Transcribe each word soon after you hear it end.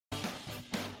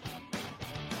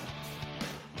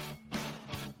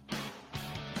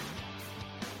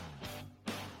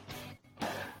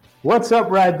What's up,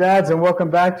 Rad Dads, and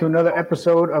welcome back to another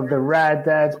episode of the Rad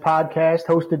Dads podcast,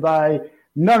 hosted by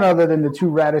none other than the two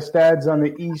raddest dads on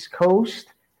the East Coast.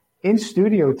 In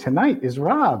studio tonight is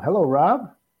Rob. Hello,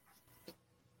 Rob.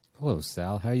 Hello,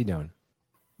 Sal. How you doing?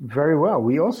 Very well.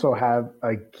 We also have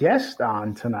a guest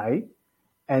on tonight,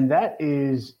 and that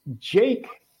is Jake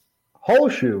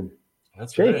Holshoe.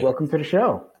 That's Jake, right. welcome to the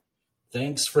show.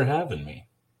 Thanks for having me.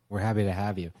 We're happy to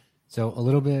have you. So a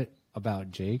little bit about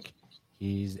Jake.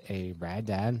 He's a rad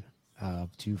dad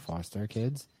of two foster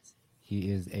kids. He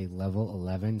is a level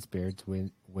 11 spirits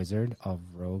wizard of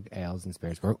Rogue Ales and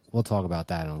Spirits. We'll talk about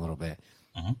that in a little bit.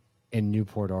 In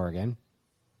Newport, Oregon.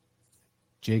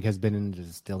 Jake has been in the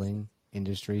distilling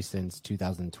industry since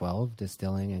 2012,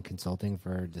 distilling and consulting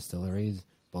for distilleries,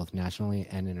 both nationally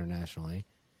and internationally.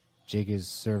 Jake is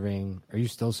serving. Are you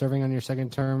still serving on your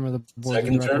second term of the board of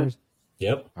directors? Second term.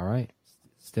 Yep. All right.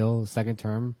 Still second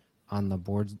term on the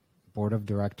board of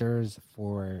directors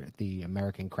for the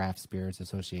American Craft Spirits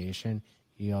Association.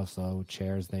 He also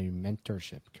chairs the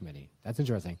mentorship committee. That's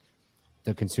interesting.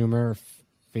 The consumer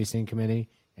facing committee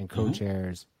and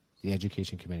co-chairs the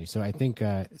education committee. So I think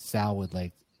Sal would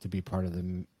like to be part of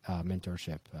the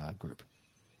mentorship group.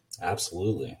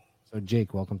 Absolutely. So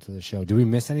Jake, welcome to the show. Do we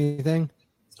miss anything?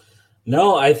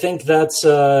 No, I think that's,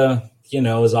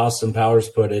 as Austin Powers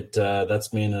put it,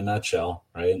 that's me in a nutshell,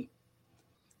 right?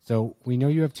 So we know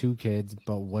you have two kids,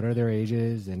 but what are their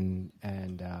ages and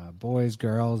boys,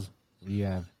 girls? What do you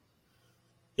have?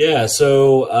 Yeah,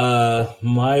 so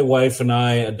my wife and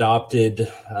I adopted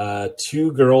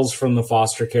two girls from the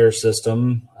foster care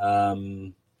system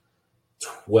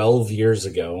 12 years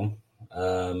ago.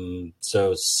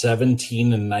 So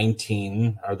 17 and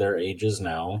 19 are their ages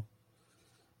now.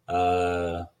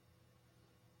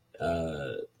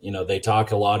 They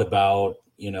talk a lot about,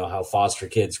 how foster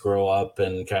kids grow up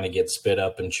and kind of get spit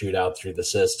up and chewed out through the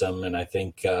system. And I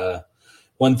think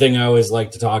one thing I always like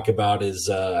to talk about is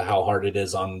how hard it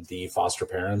is on the foster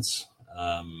parents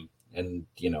and,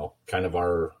 kind of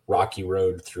our rocky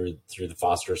road through the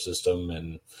foster system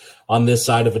and on this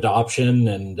side of adoption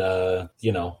and,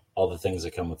 all the things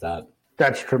that come with that.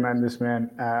 That's tremendous,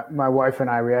 man. My wife and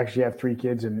I, we actually have three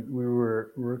kids, and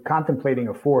we're contemplating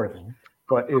a fourth.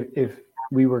 But if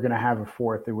we were going to have a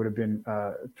fourth, it would have been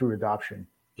through adoption.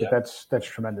 But Yeah. that's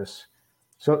tremendous.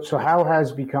 So how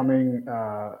has becoming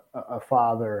a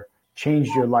father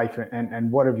changed your life,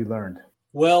 and what have you learned?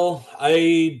 Well,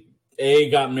 I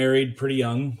got married pretty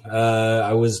young.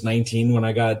 I was 19 when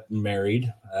I got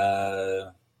married,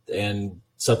 and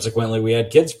subsequently we had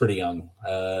kids pretty young.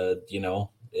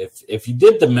 If you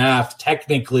did the math,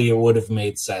 technically it would have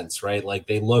made sense, right? Like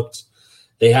they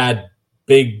had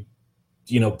big,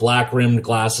 black rimmed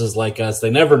glasses like us. They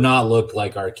never not looked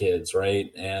like our kids,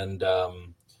 right? And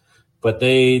but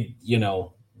they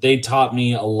taught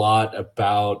me a lot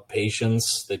about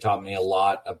patience. They taught me a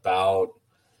lot about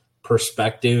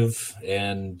perspective.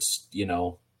 And,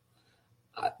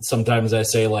 sometimes I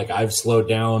say, like, I've slowed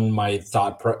down my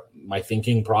my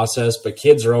thinking process, but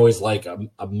kids are always like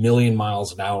a million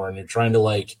miles an hour, and you're trying to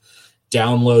like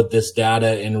download this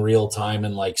data in real time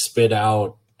and like spit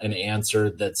out an answer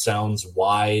that sounds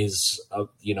wise,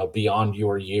 beyond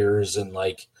your years. And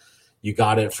like, you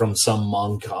got it from some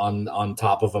monk on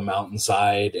top of a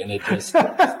mountainside, and it just,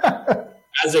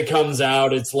 as it comes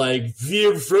out, it's like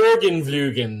wir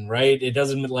Flugen, right? It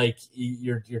doesn't like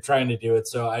you're trying to do it.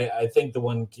 So I think the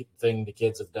one thing the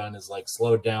kids have done is like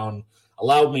slowed down,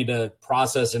 allowed me to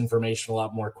process information a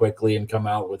lot more quickly and come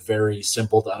out with very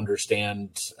simple to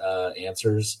understand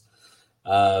answers.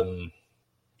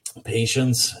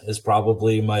 Patience is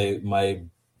probably my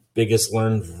biggest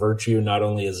learned virtue, not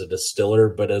only as a distiller,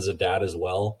 but as a dad as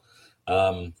well.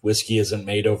 Whiskey isn't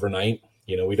made overnight.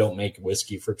 We don't make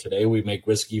whiskey for today. We make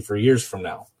whiskey for years from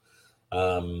now.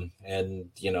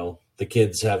 The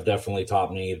kids have definitely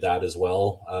taught me that as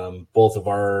well. Both of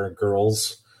our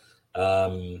girls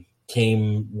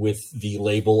came with the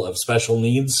label of special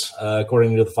needs,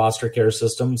 according to the foster care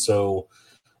system. So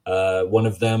one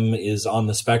of them is on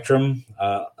the spectrum,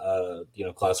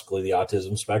 classically the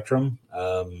autism spectrum.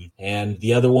 And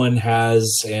the other one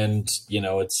has, and,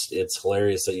 it's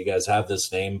hilarious that you guys have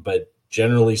this name, but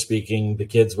generally speaking, the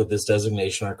kids with this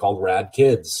designation are called RAD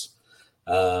kids.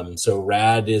 So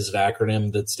RAD is an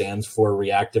acronym that stands for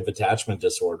reactive attachment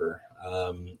disorder.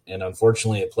 And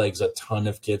unfortunately, it plagues a ton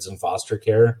of kids in foster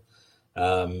care.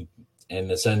 And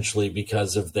essentially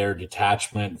because of their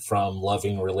detachment from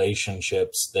loving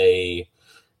relationships, they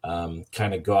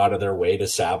kind of go out of their way to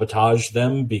sabotage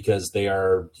them because they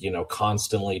are,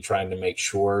 constantly trying to make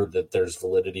sure that there's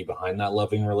validity behind that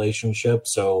loving relationship.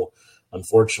 So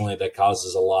unfortunately, that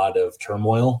causes a lot of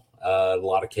turmoil a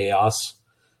lot of chaos.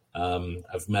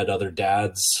 I've met other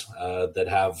dads that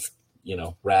have,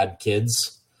 rad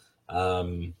kids.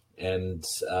 And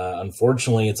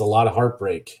unfortunately, it's a lot of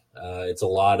heartbreak. It's a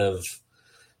lot of,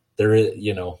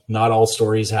 not all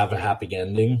stories have a happy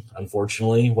ending,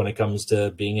 unfortunately, when it comes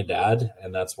to being a dad.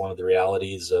 And that's one of the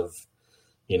realities of,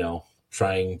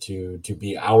 trying to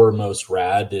be our most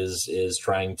rad is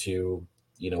trying to,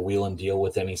 wheel and deal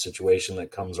with any situation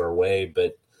that comes our way.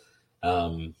 But,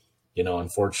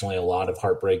 unfortunately, a lot of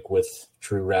heartbreak with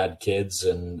true rad kids.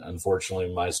 And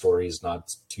unfortunately, my story is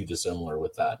not too dissimilar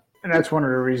with that. And that's one of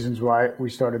the reasons why we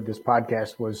started this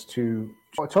podcast, was to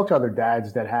talk to other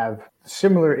dads that have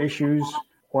similar issues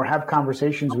or have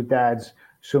conversations with dads.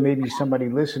 So maybe somebody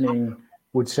listening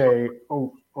would say,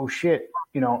 oh shit,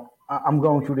 I'm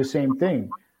going through the same thing.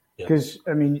 Because,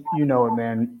 I mean,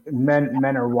 man,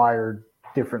 men are wired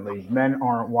differently. Men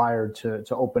aren't wired to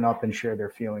open up and share their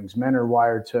feelings. Men are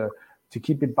wired to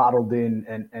keep it bottled in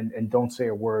and don't say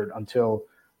a word until,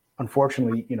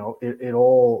 unfortunately, it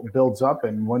all builds up,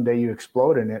 and one day you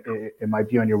explode, and it might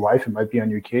be on your wife, it might be on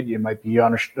your kid, it might be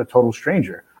on a total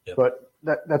stranger. Yep. But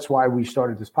that's why we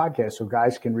started this podcast, so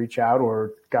guys can reach out,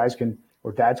 or dads can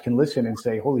listen and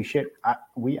say, holy shit,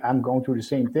 I'm going through the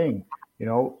same thing.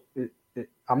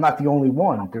 I'm not the only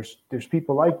one. There's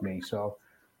people like me. So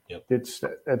yep.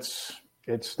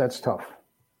 That's tough.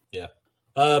 Yeah.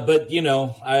 But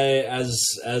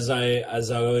as I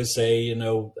always say,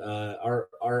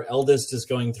 our eldest is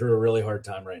going through a really hard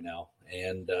time right now,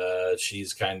 and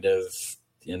she's kind of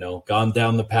gone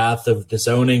down the path of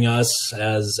disowning us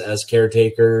as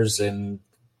caretakers and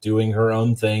doing her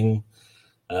own thing.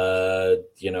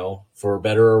 For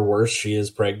better or worse, she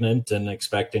is pregnant and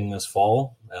expecting this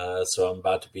fall. So I'm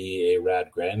about to be a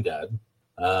rad granddad.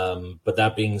 But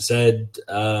that being said,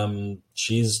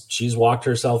 she's walked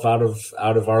herself out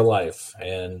of our life,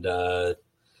 and, that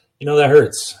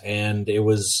hurts. And it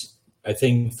was, I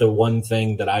think, the one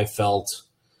thing that I felt,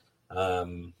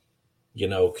 to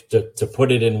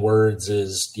put it in words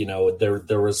is,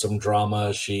 there was some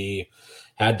drama. She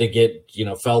had to get,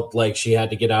 felt like she had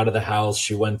to get out of the house.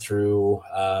 She went through,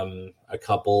 a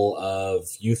couple of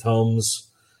youth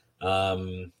homes,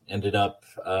 ended up,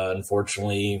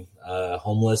 unfortunately,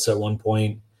 homeless at one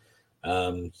point.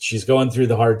 She's going through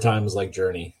the hard times like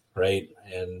Journey, right?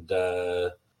 And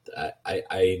I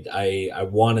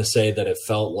want to say that it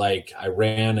felt like I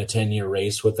ran a 10-year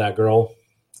race with that girl,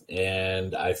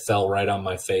 and I fell right on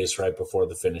my face right before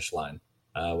the finish line.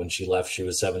 When she left, she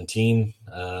was 17,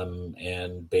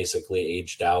 and basically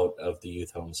aged out of the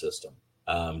youth home system,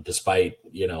 despite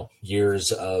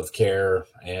years of care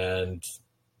and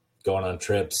going on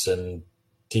trips and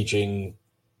teaching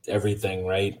everything,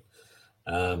 right?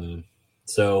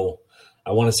 So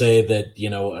I want to say that,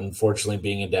 unfortunately,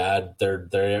 being a dad,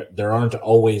 there aren't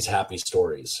always happy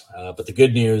stories. But the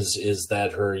good news is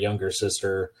that her younger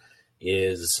sister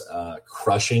is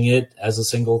crushing it as a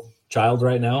single child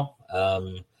right now.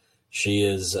 She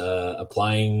is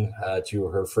applying to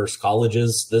her first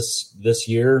colleges this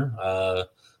year, a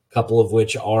couple of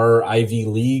which are Ivy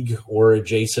League or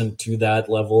adjacent to that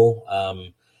level.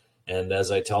 And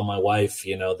as I tell my wife,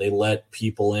 they let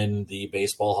people in the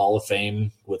Baseball Hall of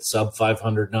Fame with sub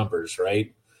 500 numbers,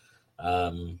 right?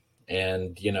 And,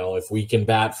 if we can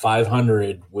bat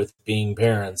 500 with being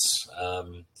parents,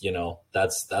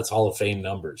 that's Hall of Fame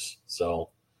numbers. So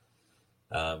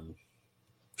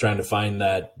trying to find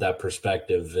that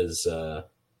perspective is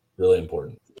really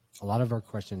important. A lot of our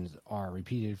questions are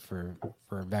repeated for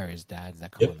various dads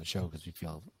that come on the show, because we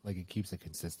feel like it keeps a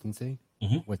consistency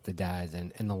with the dads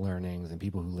and the learnings and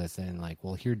people who listen. Like,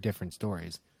 we'll hear different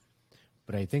stories.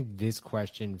 But I think this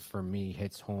question for me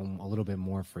hits home a little bit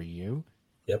more for you.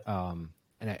 Yep.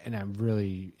 And I'm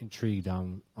really intrigued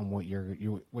on what your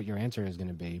answer is going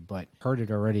to be. But heard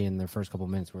it already in the first couple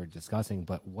of minutes we were discussing.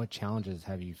 But what challenges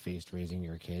have you faced raising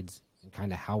your kids, and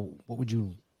kind of what would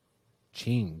you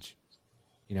change?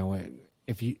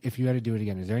 If you had to do it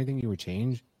again, is there anything you would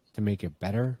change to make it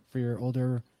better for your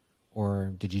older,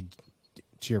 or did you,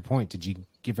 to your point, did you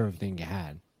give everything you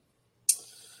had?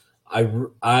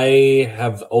 I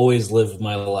have always lived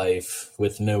my life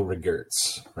with no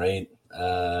regrets, right?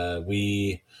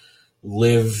 We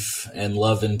live and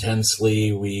love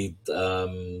intensely.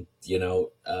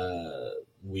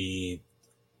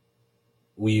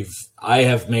 I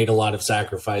have made a lot of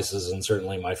sacrifices, and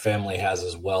certainly my family has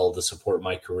as well, to support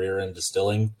my career in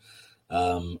distilling.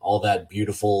 All that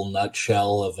beautiful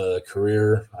nutshell of a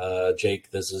career,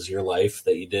 Jake, this is your life,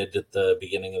 that you did at the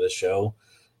beginning of the show.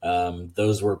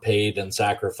 Those were paid and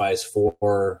sacrificed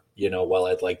for, well,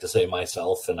 I'd like to say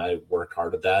myself, and I worked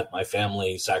hard at that. My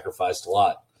family sacrificed a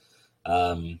lot.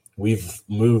 We've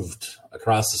moved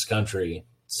across this country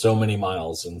so many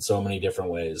miles in so many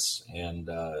different ways. And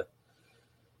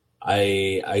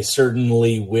I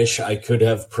certainly wish I could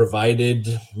have provided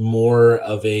more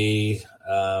of a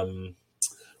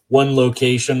one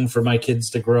location for my kids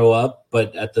to grow up.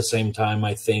 But at the same time,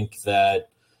 I think that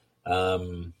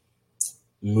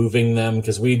moving them,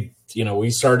 because we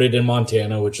started in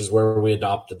Montana, which is where we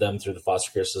adopted them through the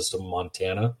foster care system in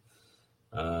Montana.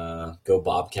 Go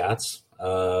Bobcats.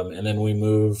 And then we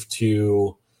moved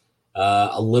to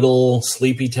a little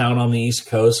sleepy town on the East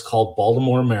Coast called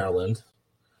Baltimore, Maryland.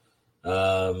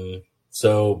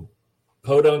 So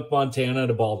Podunk, Montana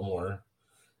to Baltimore.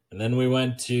 And then we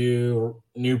went to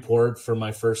Newport for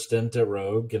my first stint at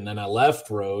Rogue. And then I left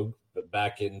Rogue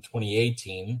back in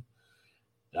 2018.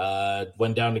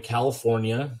 Went down to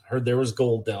California. Heard there was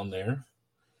gold down there.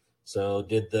 So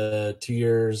did the 2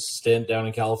 years stint down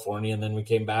in California. And then we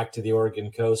came back to the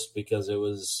Oregon coast because it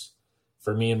was,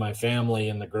 for me and my family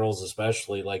and the girls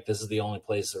especially, like this is the only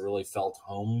place that really felt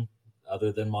home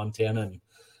other than Montana. And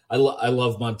I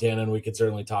love Montana, and we could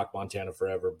certainly talk Montana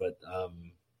forever. But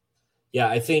yeah,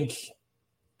 I think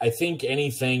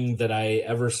anything that I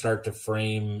ever start to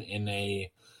frame in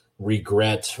a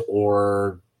regret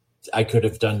or I could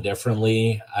have done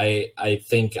differently, I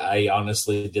think I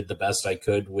honestly did the best I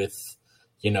could with,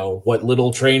 what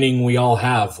little training we all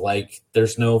have. Like,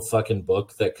 there's no fucking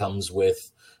book that comes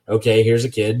with, okay, here's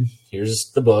a kid,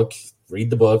 here's the book, read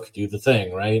the book, do the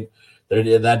thing, right?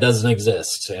 That doesn't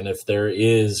exist. And if there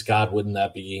is, God, wouldn't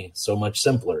that be so much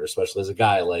simpler, especially as a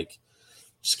guy? Like,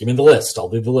 just give me the list. I'll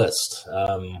do the list.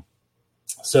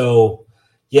 So,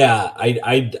 yeah,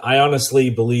 I honestly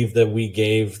believe that we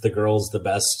gave the girls the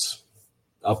best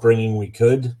upbringing we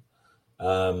could.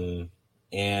 I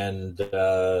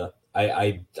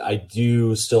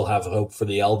do still have hope for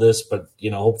the eldest, but,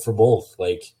 hope for both.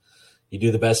 Like, you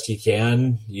do the best you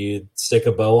can. You stick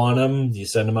a bow on them. You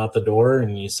send them out the door,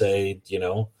 and you say,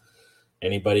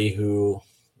 anybody who,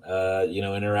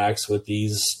 interacts with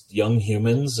these young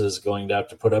humans is going to have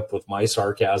to put up with my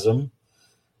sarcasm,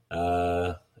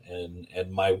 and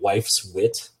my wife's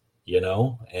wit,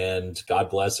 and God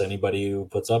bless anybody who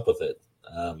puts up with it,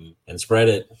 and spread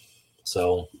it.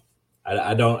 So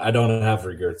I don't have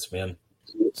regrets, man.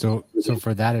 So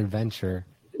for that adventure,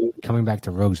 coming back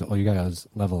to Rogues, all you got was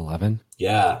level 11.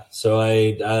 Yeah. So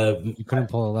you couldn't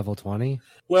pull a level 20.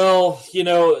 Well, in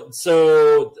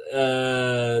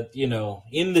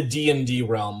the D&D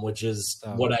realm, which is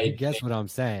what I guess what I'm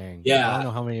saying. Yeah. I don't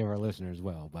know how many of our listeners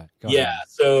will, but go yeah. ahead.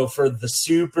 So for the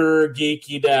super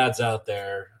geeky dads out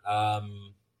there,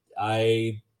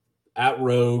 at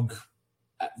Rogue,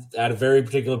 at a very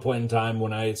particular point in time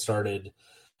when I started,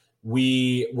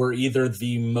 we were either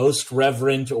the most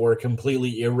reverent or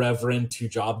completely irreverent to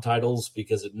job titles,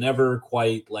 because it never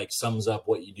quite sums up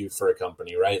what you do for a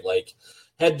company, right? Like,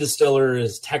 head distiller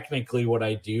is technically what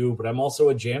I do, but I'm also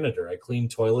a janitor. I clean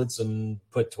toilets and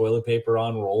put toilet paper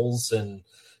on rolls and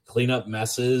clean up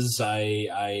messes. I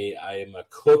am a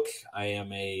cook. I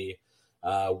am a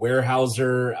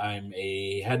warehouser. I'm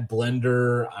a head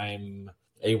blender. I'm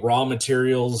a raw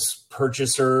materials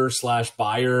purchaser /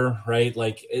 buyer, right?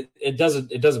 Like it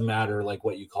doesn't matter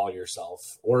what you call yourself,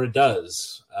 or it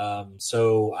does.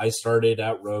 So I started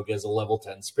at Rogue as a level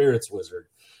 10 spirits wizard.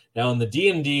 Now in the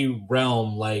D&D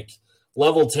realm,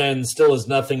 level 10 still is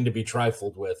nothing to be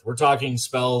trifled with. We're talking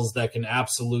spells that can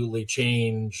absolutely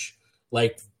change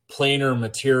planar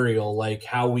material,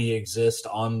 how we exist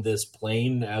on this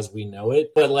plane as we know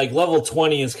it. But level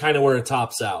 20 is kind of where it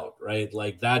tops out, right?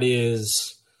 That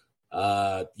is,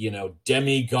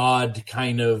 demigod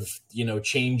kind of,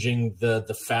 changing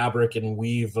the fabric and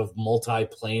weave of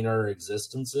multi-planar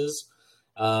existences.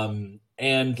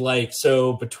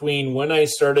 So between when I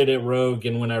started at Rogue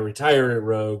and when I retired at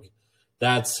Rogue,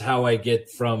 that's how I get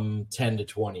from 10 to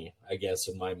 20, I guess,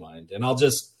 in my mind. And I'll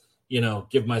just,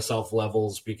 give myself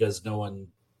levels because no one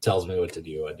tells me what to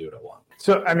do. I do what I want.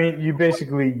 So, I mean, you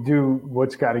basically do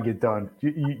what's got to get done.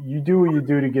 You do what you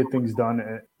do to get things done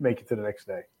and make it to the next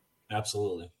day.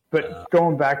 Absolutely. But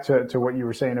going back to what you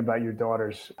were saying about your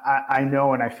daughters, I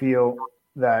know and I feel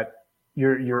that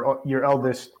your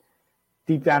eldest,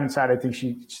 deep down inside, I think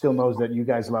she still knows that you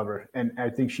guys love her. And I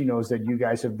think she knows that you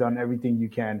guys have done everything you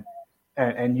can.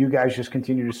 And you guys just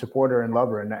continue to support her and love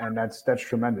her. And that's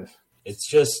tremendous. It's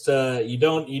just you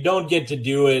don't get to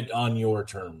do it on your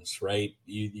terms, right?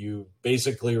 You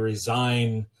basically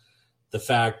resign the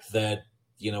fact that,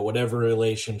 whatever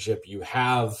relationship you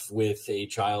have with a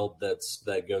child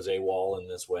that goes AWOL in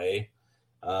this way,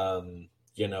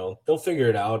 they'll figure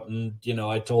it out. And,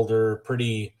 I told her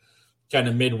pretty kind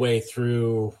of midway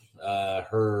through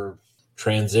her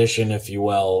transition, if you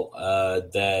will,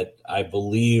 that I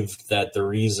believe that the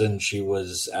reason she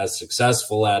was as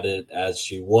successful at it as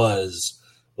she was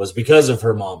because of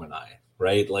her mom and I,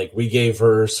 right? Like, we gave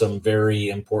her some very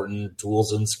important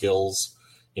tools and skills.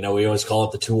 We always call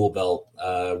it the tool belt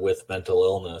with mental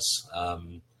illness.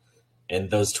 And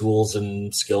those tools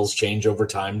and skills change over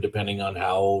time depending on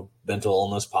how mental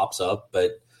illness pops up.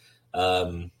 But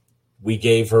we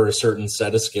gave her a certain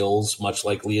set of skills, much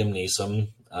like Liam Neeson,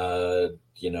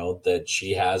 that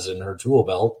she has in her tool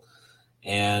belt.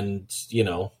 And,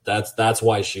 that's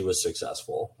why she was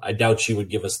successful. I doubt she would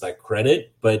give us that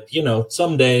credit, but,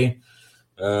 someday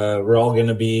we're all going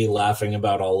to be laughing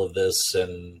about all of this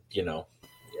and,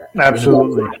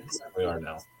 Absolutely. We are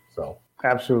now. So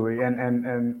absolutely.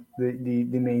 And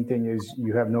the main thing is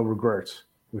you have no regrets,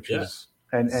 which is,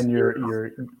 and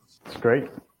you're it's great.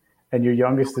 And your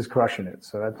youngest is crushing it.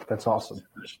 So that's awesome.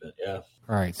 Yeah.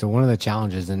 All right. So one of the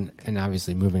challenges and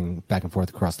obviously moving back and forth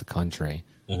across the country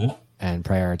and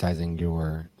prioritizing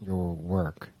your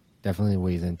work definitely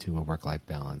weighs into a work-life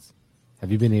balance.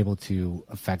 Have you been able to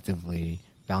effectively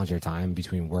balance your time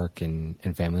between work and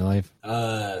family life?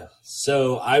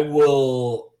 So I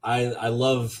love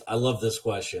this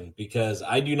question because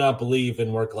I do not believe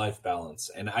in work-life balance,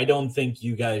 and I don't think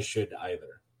you guys should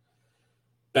either.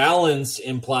 Balance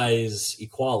implies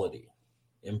equality,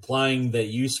 implying that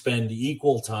you spend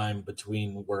equal time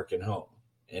between work and home.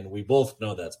 And we both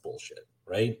know that's bullshit,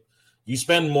 right? You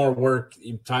spend more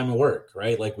time at work,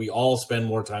 right? Like, we all spend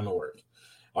more time at work.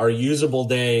 Our usable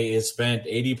day is spent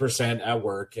 80% at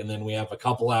work, and then we have a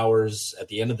couple hours at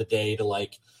the end of the day to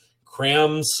like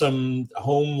cram some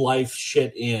home life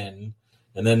shit in.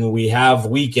 And then we have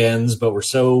weekends, but we're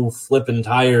so flippin'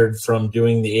 tired from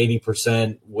doing the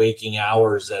 80% waking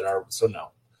hours that are so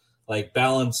no. Like,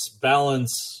 balance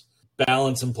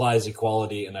implies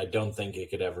equality, and I don't think it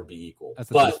could ever be equal. That's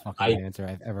the best fucking answer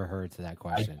I've ever heard to that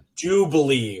question. I do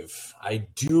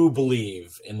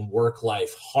believe in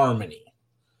work-life harmony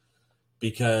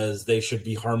because they should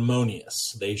be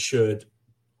harmonious. They should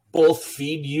both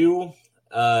feed you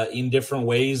in different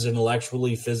ways,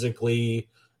 intellectually, physically,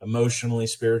 emotionally,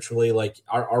 spiritually. Like,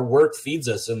 our work feeds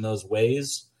us in those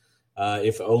ways.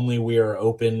 If only we are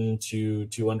open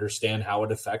to understand how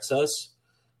it affects us.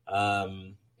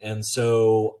 And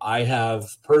so I have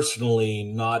personally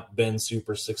not been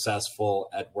super successful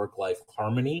at work-life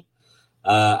harmony.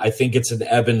 I think it's an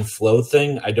ebb and flow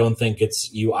thing. I don't think it's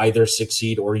you either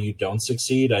succeed or you don't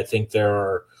succeed. I think there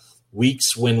are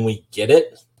weeks when we get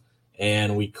it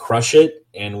and we crush it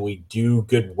and we do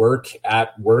good work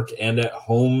and at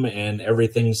home and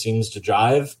everything seems to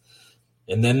jive.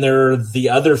 And then there are the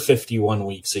other 51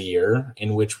 weeks a year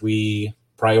in which we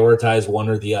prioritize one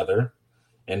or the other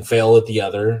and fail at the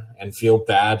other and feel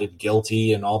bad and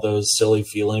guilty and all those silly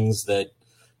feelings that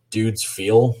dudes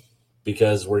feel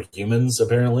because we're humans,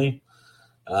 apparently.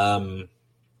 And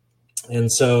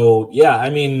so, yeah, I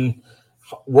mean,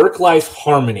 work-life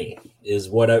harmony is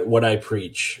what I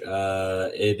preach.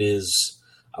 It is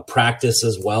a practice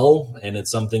as well, and it's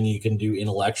something you can do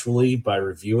intellectually by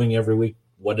reviewing every week.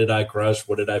 What did I crush?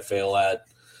 What did I fail at?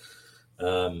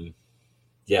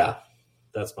 Yeah,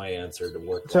 that's my answer to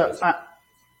work-life. So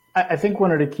I think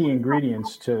one of the key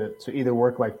ingredients to either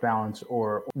work-life balance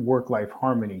or work-life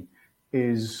harmony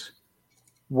is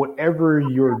whatever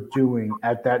you're doing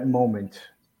at that moment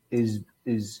is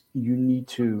you need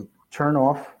to turn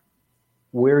off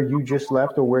where you just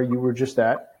left or where you were just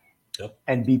at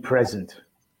and be present.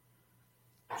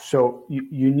 So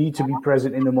you need to be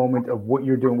present in the moment of what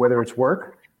you're doing, whether it's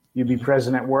work, you be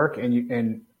present at work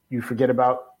and you forget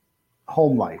about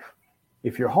home life.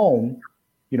 If you're home,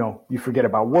 you forget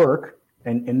about work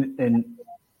and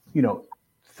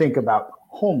think about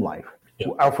home life.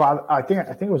 Yep. Our father, I think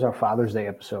it was our Father's Day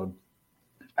episode.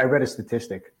 I read a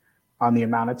statistic on the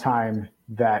amount of time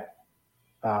that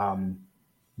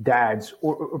dads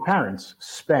or parents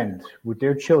spend with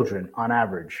their children on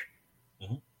average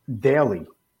daily.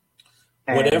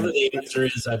 And whatever the answer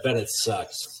is, I bet it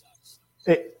sucks.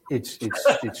 It's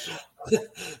crazy.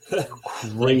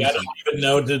 Like, I don't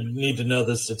even need to know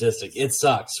the statistic. It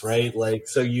sucks, right? Like,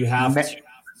 so you have to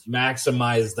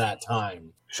maximize that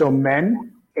time. So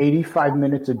men, 85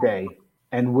 minutes a day,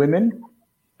 and women,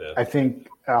 I think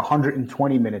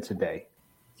 120 minutes a day.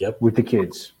 Yep. With the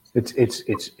kids,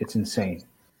 it's insane.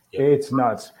 Yep. It's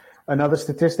nuts. Another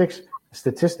statistic.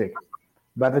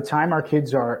 By the time our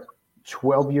kids are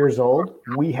 12 years old,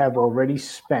 we have already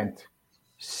spent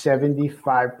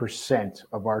 75%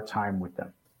 of our time with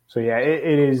them. So yeah,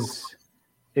 it is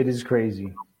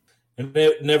crazy. And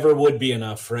it never would be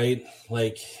enough, right?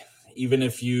 Like, even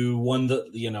if you won the,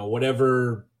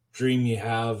 whatever dream you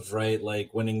have, right?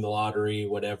 Like winning the lottery,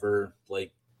 whatever,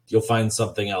 like you'll find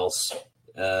something else.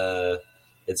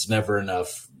 It's never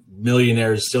enough.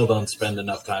 Millionaires still don't spend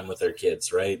enough time with their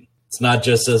kids, right? It's not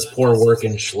just as poor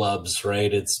working schlubs,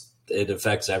 right? It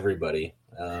affects everybody.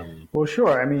 Well,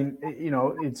 sure. I mean,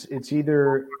 it's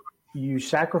either you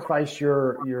sacrifice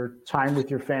your time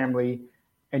with your family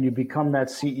and you become that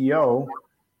CEO.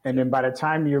 And then by the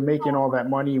time you're making all that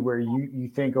money where you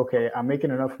think, okay, I'm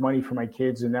making enough money for my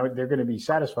kids and now they're going to be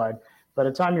satisfied. By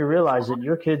the time you realize that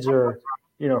your kids are,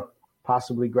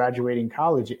 possibly graduating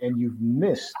college and you've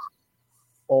missed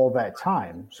all that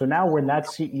time. So now when that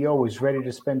CEO is ready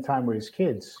to spend time with his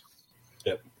kids,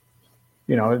 yep.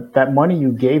 That money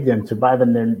you gave them to buy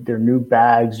them their new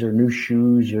bags, their new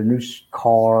shoes, your new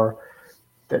car,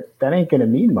 that ain't going to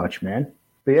mean much, man.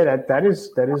 But yeah, that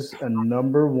is a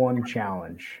number one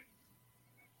challenge.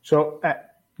 So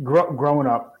growing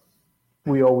up,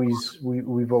 we've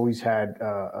always had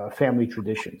family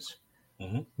traditions.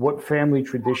 Mm-hmm. What family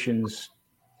traditions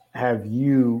have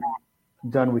you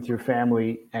done with your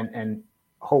family and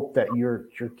hope that your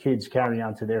kids carry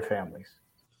on to their families?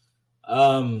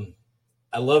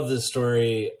 I love this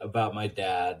story about my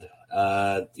dad.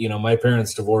 My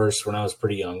parents divorced when I was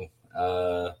pretty young.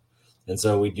 And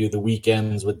so we do the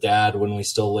weekends with dad when we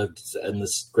still lived in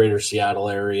this greater Seattle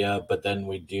area. But then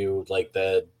we do like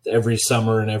every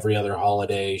summer and every other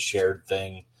holiday shared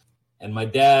thing. And my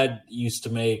dad used to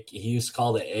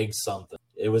call the egg something.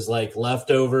 It was like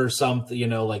leftover something,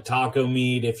 like taco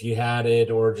meat if you had it,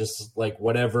 or just like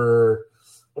whatever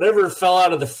fell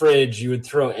out of the fridge, you would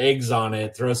throw eggs on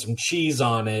it, throw some cheese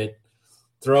on it,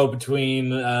 throw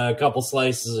between a couple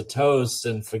slices of toast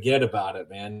and forget about it,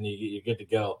 man. You're good to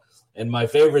go. And my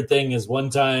favorite thing is one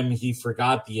time he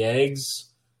forgot the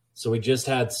eggs, so we just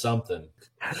had something.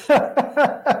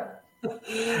 But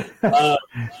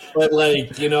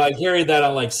I carried that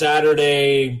on like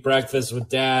Saturday breakfast with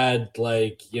dad.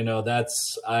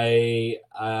 That's I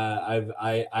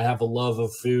have a love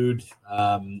of food,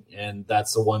 and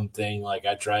that's the one thing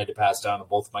I tried to pass down to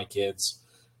both my kids.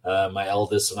 My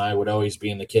eldest and I would always be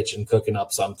in the kitchen cooking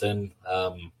up something,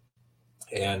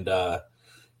 and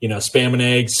spam and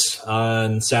eggs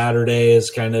on Saturday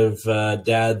is kind of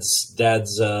dad's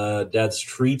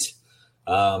treat.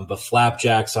 But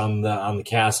flapjacks on the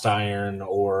cast iron,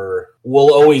 or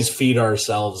we'll always feed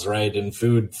ourselves, right? And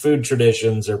food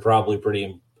traditions are probably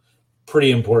pretty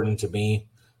important to me.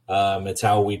 It's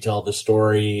how we tell the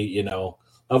story,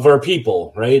 of our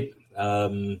people, right?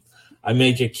 I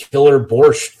make a killer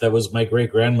borscht that was my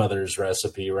great grandmother's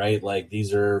recipe, right? Like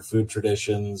these are food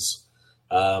traditions.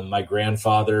 My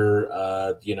grandfather,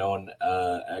 an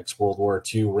ex-World War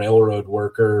II railroad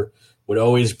worker, would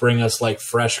always bring us like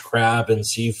fresh crab and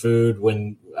seafood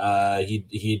when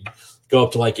he'd go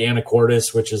up to like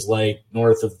Anacortes, which is like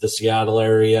north of the Seattle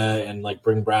area, and like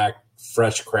bring back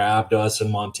fresh crab to us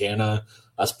in Montana,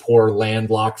 us poor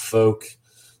landlocked folk.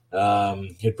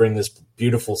 He'd bring this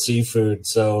beautiful seafood.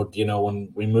 So,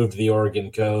 when we moved to the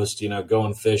Oregon coast,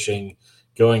 going fishing,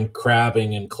 going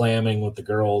crabbing and clamming with the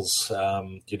girls,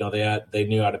 they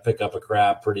knew how to pick up a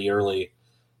crab pretty early.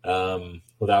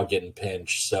 Without getting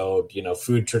pinched. So,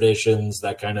 food traditions,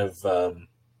 that kind of, I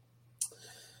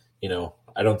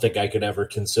don't think I could ever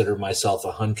consider myself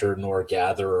a hunter nor a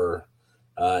gatherer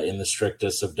in the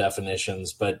strictest of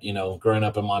definitions. But, growing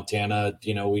up in Montana,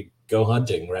 we'd go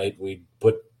hunting, right? We'd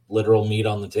put literal meat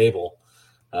on the table.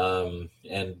 And,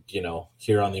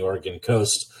 here on the Oregon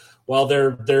coast, while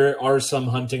there are some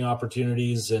hunting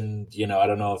opportunities, and, I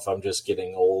don't know if I'm just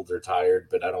getting old or tired,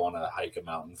 but I don't want to hike a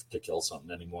mountain to kill something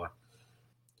anymore.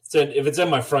 So if it's in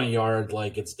my front yard,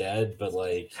 it's dead, but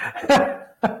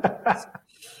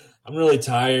I'm really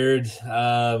tired.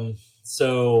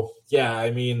 So yeah,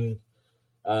 I mean,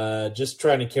 just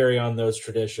trying to carry on those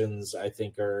traditions, I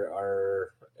think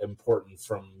are important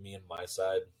from me and my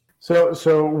side.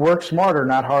 So work smarter,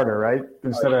 not harder, right?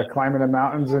 Instead of climbing the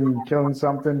mountains and killing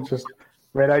something, just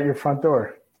right out your front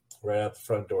door. Right out the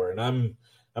front door. And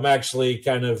I'm actually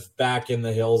kind of back in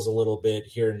the hills a little bit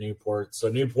here in Newport. So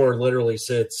Newport literally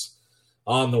sits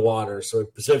on the water. So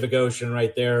Pacific Ocean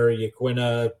right there,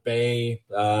 Yaquina Bay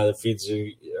feeds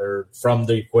from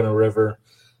the Yaquina River.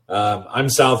 I'm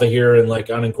south of here in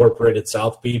unincorporated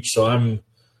South Beach. So I'm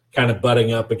kind of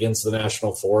butting up against the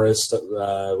National Forest.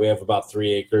 We have about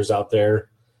 3 acres out there.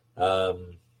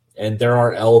 And there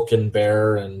are elk and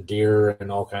bear and deer and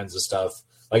all kinds of stuff.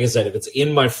 Like I said, if it's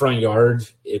in my front yard,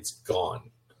 it's gone.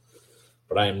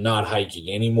 But I am not hiking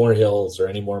any more hills or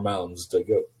any more mountains to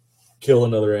go kill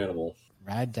another animal.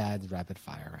 Rad Dad's rapid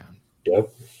fire round.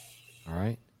 Yep. All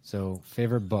right. So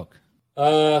favorite book?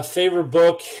 Favorite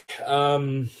book.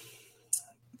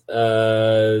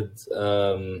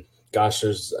 Gosh,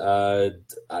 there's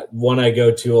one I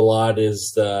go to a lot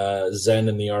is the Zen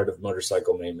and the Art of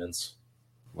Motorcycle Maintenance.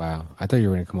 Wow, I thought you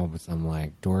were going to come up with some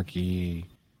like dorky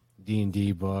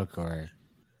D&D book or.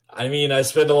 I mean, I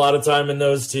spend a lot of time in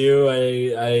those too.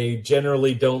 I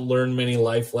generally don't learn many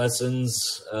life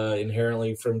lessons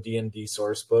inherently from D&D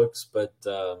source books, but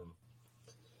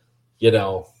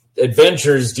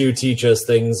adventures do teach us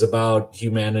things about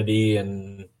humanity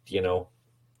and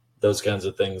those kinds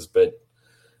of things. But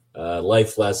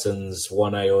life lessons,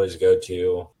 one I always go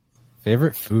to.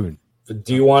 Favorite food?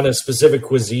 Do you want a specific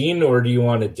cuisine or do you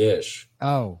want a dish?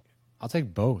 Oh, I'll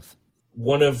take both.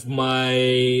 One of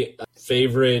my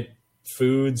favorite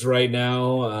foods right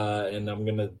now, and I'm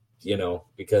gonna,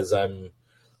 because I'm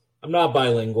not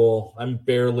bilingual. I'm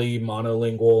barely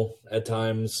monolingual at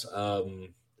times. Birras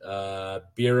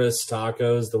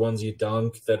tacos, the ones you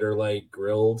dunk that are like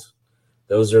grilled,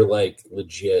 those are like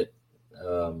legit,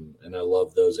 and I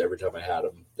love those every time I had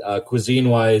them. Cuisine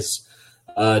wise,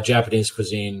 Japanese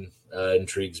cuisine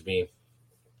intrigues me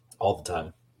all the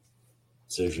time.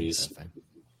 Sushi's.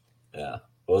 Yeah.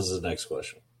 What was the next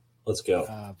question? Let's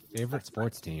go. Favorite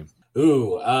sports team?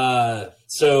 Ooh.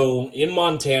 So in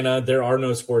Montana, there are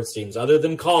no sports teams other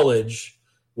than college,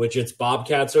 which it's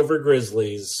Bobcats over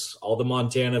Grizzlies. All the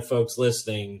Montana folks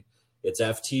listening, it's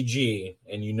FTG,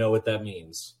 and you know what that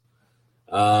means.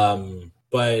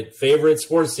 But favorite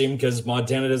sports team, because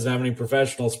Montana doesn't have any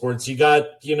professional sports, you got,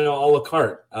 a la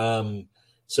carte.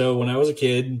 So when I was a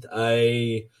kid,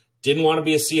 I didn't want to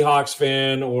be a Seahawks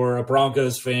fan or a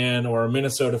Broncos fan or a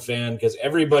Minnesota fan because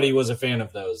everybody was a fan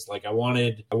of those. Like I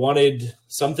wanted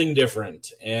something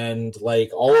different. And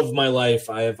like all of my life,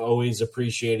 I have always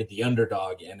appreciated the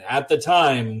underdog. And at the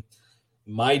time,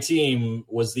 my team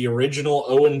was the original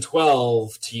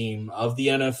 0-12 team of the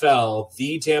NFL,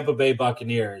 the Tampa Bay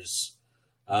Buccaneers.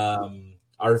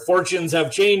 Our fortunes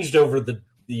have changed over the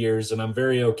years, and I'm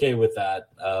very okay with that.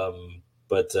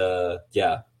 But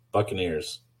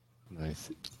Buccaneers.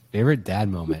 Nice. Favorite dad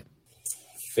moment?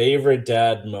 Favorite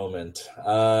dad moment.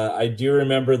 I do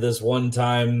remember this one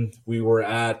time we were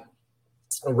at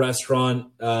a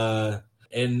restaurant,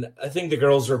 and I think the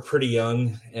girls were pretty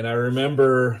young, and I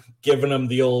remember giving them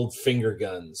the old finger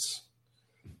guns.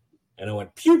 And I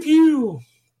went, pew, pew.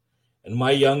 And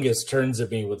my youngest turns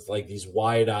at me with like these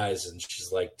wide eyes, and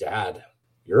she's like, Dad,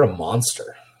 you're a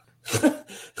monster.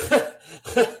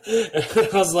 I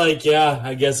was like, yeah,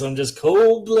 I guess I'm just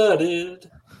cold-blooded.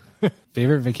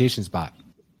 Favorite vacation spot?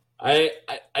 I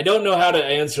don't know how to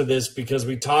answer this because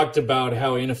we talked about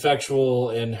how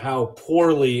ineffectual and how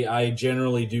poorly I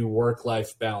generally do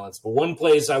work-life balance. But one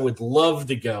place I would love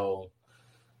to go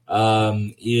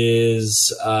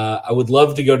is I would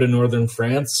love to go to northern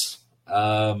France.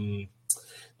 They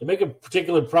make a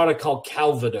particular product called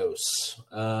Calvados.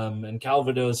 And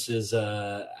Calvados is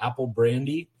apple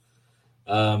brandy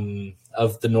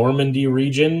of the Normandy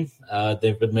region.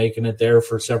 They've been making it there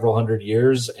for several hundred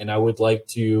years. And I would like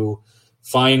to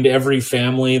find every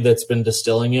family that's been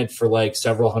distilling it for like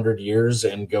several hundred years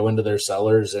and go into their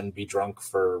cellars and be drunk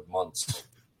for months.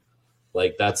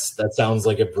 Like that sounds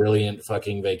like a brilliant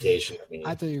fucking vacation to me.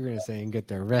 I thought you were going to say and get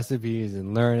their recipes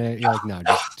and learn it. You're like, no,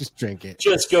 just drink it.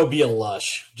 Just go be a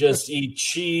lush. Just eat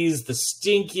cheese, the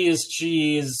stinkiest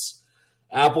cheese,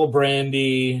 apple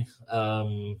brandy.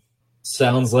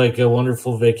 Sounds like a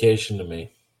wonderful vacation to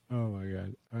me. Oh my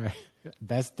God. All right.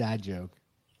 Best dad joke.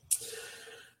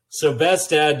 So best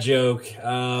dad joke.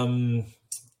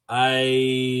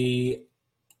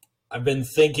 I've been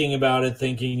thinking about it.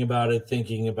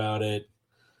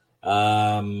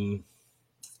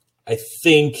 I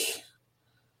think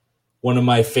one of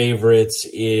my favorites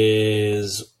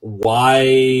is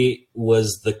why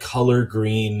was the color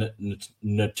green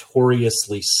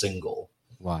notoriously single?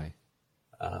 Why?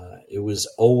 It was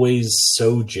always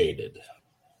so jaded.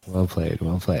 Well played.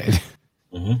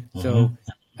 Mm-hmm, so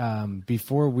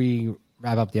before we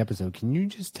wrap up the episode, can you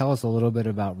just tell us a little bit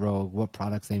about Rogue, what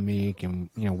products they make, and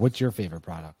what's your favorite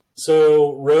product?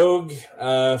 So Rogue,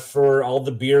 for all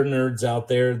the beer nerds out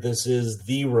there, this is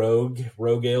the Rogue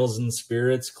Ales and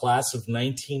Spirits, class of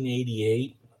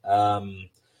 1988.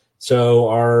 So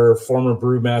our former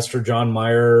brewmaster, John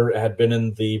Meyer, had been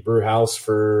in the brew house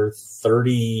for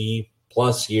 30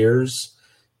 plus years,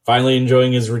 finally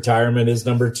enjoying his retirement. His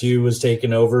number 2 was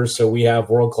taken over. So we have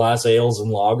world-class ales and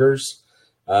lagers.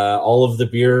 All of the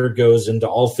beer goes into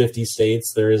all 50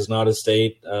 states. There is not a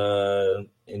state,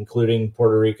 including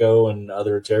Puerto Rico and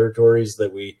other territories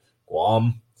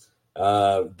Guam,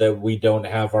 that we don't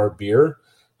have our beer.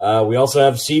 We also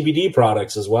have CBD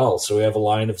products as well. So we have a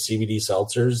line of CBD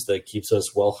seltzers that keeps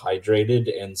us well hydrated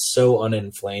and so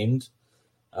uninflamed.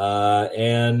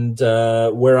 And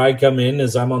where I come in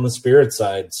is I'm on the spirit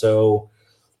side. So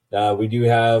we do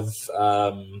have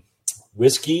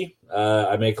whiskey.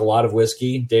 I make a lot of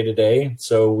whiskey day to day.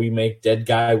 So we make Dead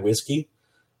Guy whiskey.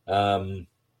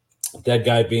 Dead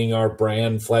Guy being our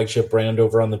flagship brand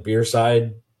over on the beer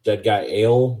side. Dead Guy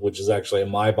Ale, which is actually a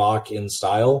Maibach in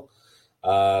style.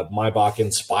 Maibach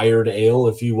inspired ale,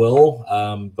 if you will.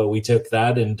 But we took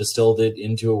that and distilled it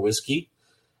into a whiskey.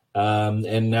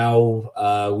 And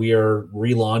now we are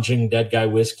relaunching Dead Guy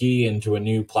whiskey into a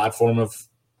new platform of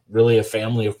really a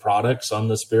family of products on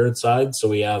the spirit side. So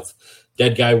we have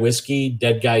Dead Guy whiskey,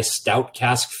 Dead Guy stout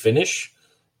cask finish,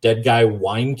 Dead Guy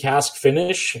wine cask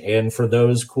finish. And for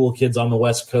those cool kids on the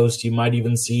West Coast, you might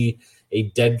even see a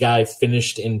Dead Guy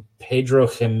finished in Pedro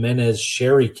Jimenez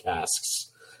sherry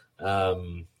casks.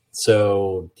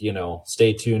 So,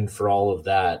 stay tuned for all of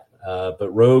that.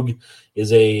 But Rogue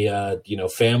is a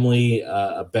family,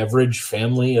 a beverage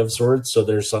family of sorts. So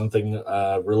there's something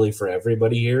really for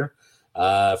everybody here.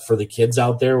 For the kids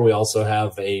out there, we also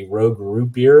have a Rogue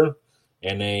root beer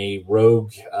and a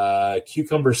Rogue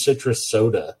cucumber citrus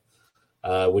soda,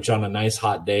 which on a nice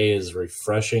hot day is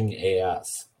refreshing AF,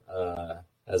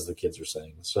 as the kids are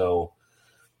saying. So,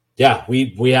 yeah,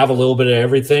 we have a little bit of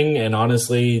everything. And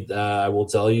honestly, I will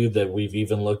tell you that we've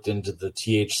even looked into the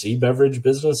THC beverage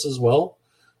business as well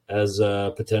as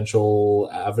a potential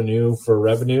avenue for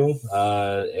revenue.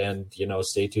 And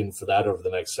stay tuned for that over the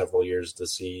next several years to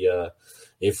see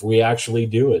if we actually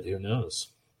do it. Who knows?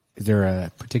 Is there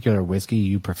a particular whiskey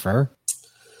you prefer?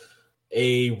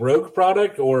 A Rogue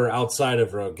product or outside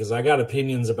of Rogue? Because I got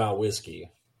opinions about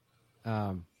whiskey.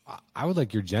 I would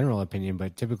like your general opinion,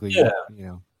 but typically,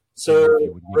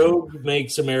 So Rogue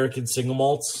makes American single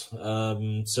malts.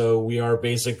 So we are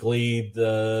basically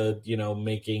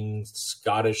making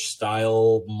Scottish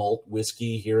style malt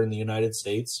whiskey here in the United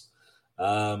States.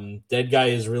 Dead Guy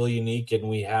is really unique, and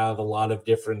we have a lot of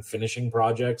different finishing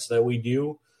projects that we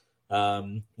do.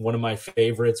 One of my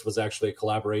favorites was actually a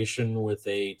collaboration with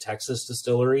a Texas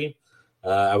distillery.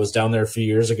 I was down there a few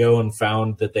years ago and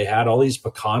found that they had all these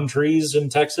pecan trees in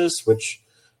Texas, which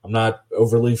I'm not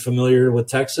overly familiar with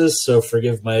Texas, so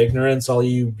forgive my ignorance, all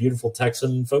you beautiful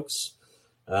Texan folks.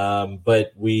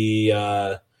 But we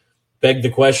begged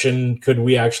the question, could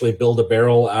we actually build a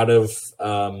barrel out of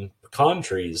pecan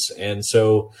trees? And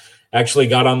so actually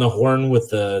got on the horn with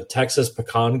the Texas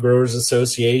Pecan Growers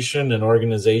Association, an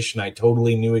organization I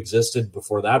totally knew existed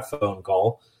before that phone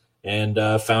call, and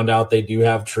found out they do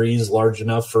have trees large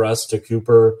enough for us to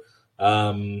cooper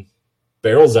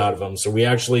barrels out of them. So we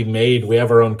have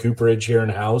our own cooperage here in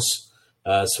house.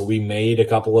 So we made a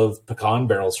couple of pecan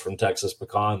barrels from Texas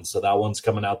pecans. So that one's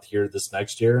coming out here this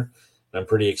next year. And I'm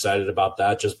pretty excited about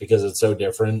that just because it's so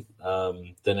different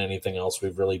than anything else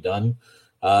we've really done.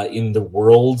 In the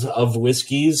world of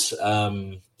whiskeys,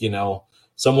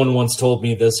 someone once told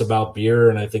me this about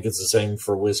beer, and I think it's the same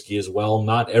for whiskey as well.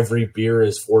 Not every beer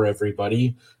is for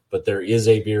everybody, but there is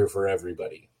a beer for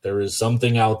everybody. There is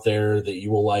something out there that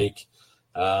you will like.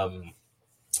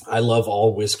 I love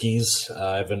all whiskeys.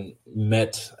 I haven't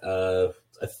met,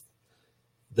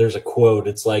 there's a quote.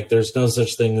 It's like, there's no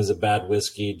such thing as a bad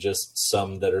whiskey, just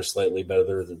some that are slightly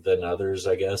better than others,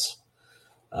 I guess.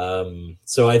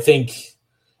 So I think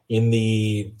in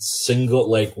the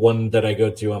one that I go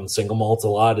to on single malt a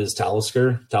lot is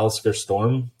Talisker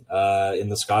Storm, in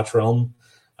the Scotch realm.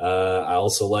 I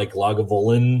also like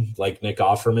Lagavulin, like Nick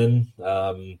Offerman.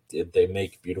 They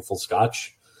make beautiful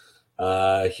Scotch.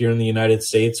 Here in the United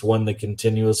States, one that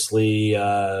continuously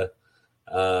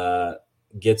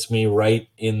gets me right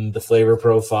in the flavor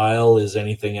profile is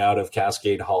anything out of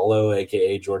Cascade Hollow,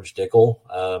 aka George Dickel.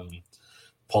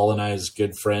 Paul and I's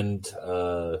good friend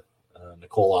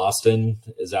Nicole Austin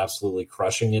is absolutely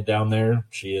crushing it down there.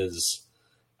 She is,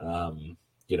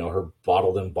 her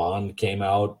Bottled and Bond came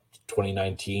out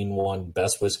 2019, won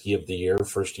Best Whiskey of the Year,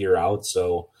 first year out.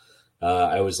 So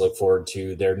I always look forward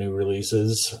to their new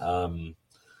releases.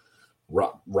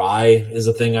 Rye is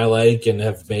a thing I like and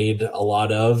have made a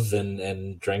lot of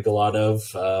and drank a lot of.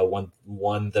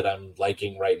 One that I'm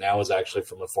liking right now is actually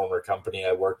from a former company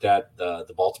I worked at,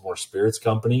 the Baltimore Spirits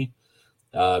Company,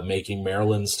 making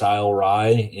Maryland style rye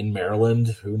in Maryland.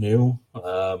 Who knew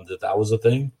that was a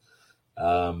thing?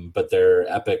 But their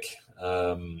Epic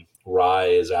rye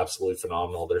is absolutely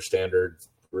phenomenal. Their standard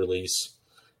release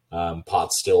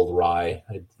pot stilled rye,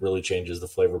 it really changes the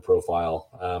flavor profile.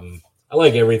 I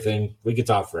like everything. We could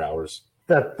talk for hours.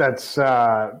 That's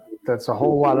a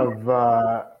whole lot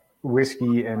of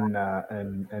whiskey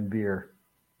and beer.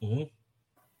 Mm-hmm.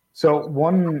 So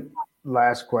one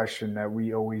last question that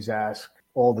we always ask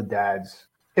all the dads.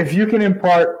 If you can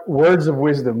impart words of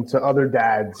wisdom to other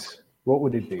dads, what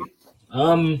would it be?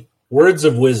 Words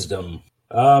of wisdom.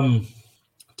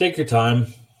 Take your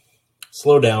time,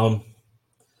 slow down.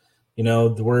 You know,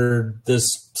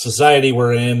 this society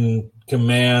we're in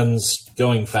commands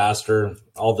going faster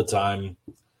all the time.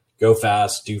 Go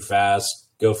fast, do fast,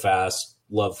 go fast,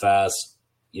 love fast,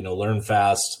 learn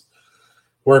fast,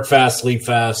 work fast, sleep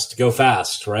fast, go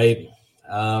fast, right?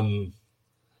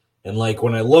 And like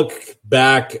when I look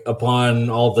back upon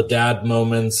all the dad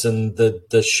moments and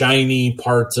the shiny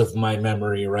parts of my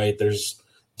memory, right? There's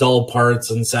dull parts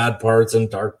and sad parts and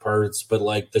dark parts, but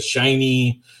like the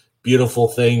shiny, beautiful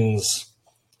things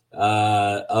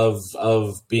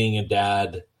of being a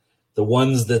dad, the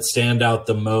ones that stand out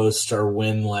the most are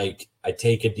when like I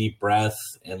take a deep breath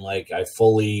and like I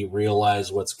fully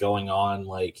realize what's going on,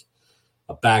 like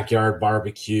a backyard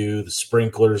barbecue, the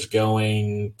sprinklers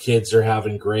going, kids are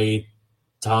having great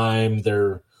time.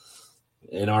 They're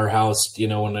in our house,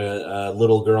 when a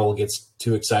little girl gets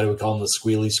too excited, we call them the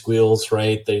squealy squeals,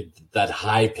 right? That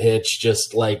high pitch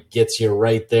just like gets you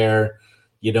right there.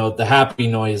 The happy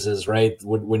noises, right?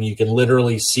 When you can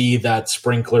literally see that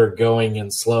sprinkler going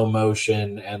in slow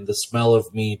motion and the smell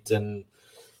of meat and,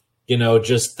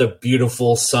 just the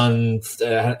beautiful sun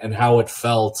and how it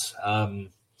felt.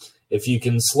 If you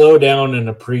can slow down and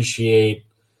appreciate,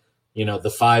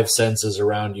 the five senses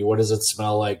around you, what does it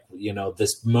smell like?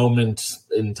 This moment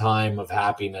in time of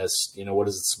happiness, what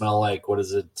does it smell like? What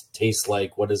does it taste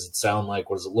like? What does it sound like?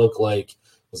 What does it look like?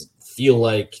 Does it feel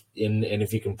like? And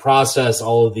if you can process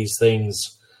all of these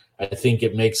things, I think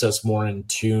it makes us more in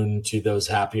tune to those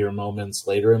happier moments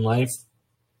later in life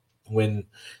when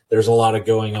there's a lot of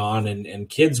going on, and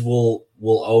kids will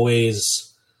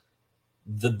always,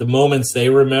 the moments they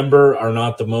remember are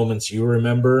not the moments you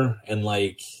remember. And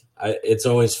like, it's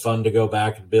always fun to go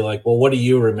back and be like, well, what do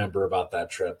you remember about that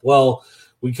trip? Well,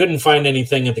 we couldn't find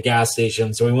anything at the gas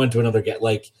station, so we went to another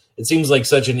like, it seems like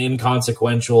such an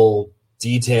inconsequential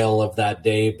detail of that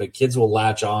day, but kids will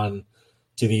latch on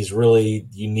to these really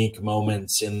unique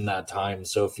moments in that time.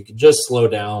 So if you could just slow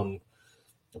down,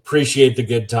 appreciate the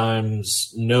good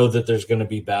times, know that there's going to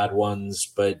be bad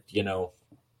ones, but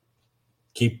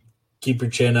keep your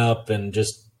chin up and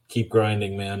just keep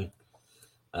grinding, man.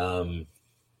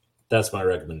 That's my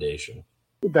recommendation.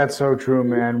 That's so true,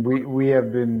 man. We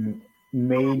have been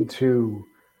made to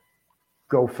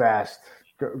go fast.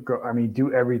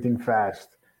 Do everything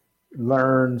fast.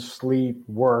 Learn, sleep,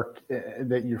 work,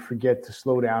 that you forget to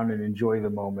slow down and enjoy the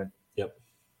moment. Yep.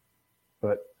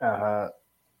 But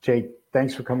Jake,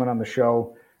 thanks for coming on the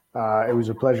show. It was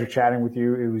a pleasure chatting with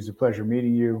you. It was a pleasure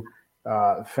meeting you.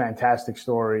 Fantastic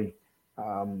story.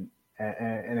 And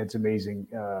it's amazing.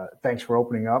 Thanks for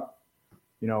opening up.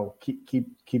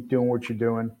 Keep doing what you're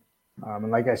doing.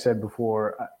 And like I said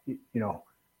before,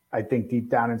 I think deep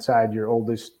down inside your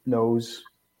oldest knows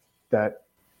that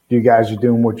you guys are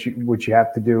doing what you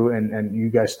have to do, and you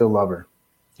guys still love her.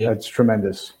 Yep. That's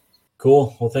tremendous.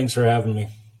 Cool. Well, thanks for having me.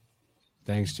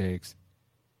 Thanks, Jakes.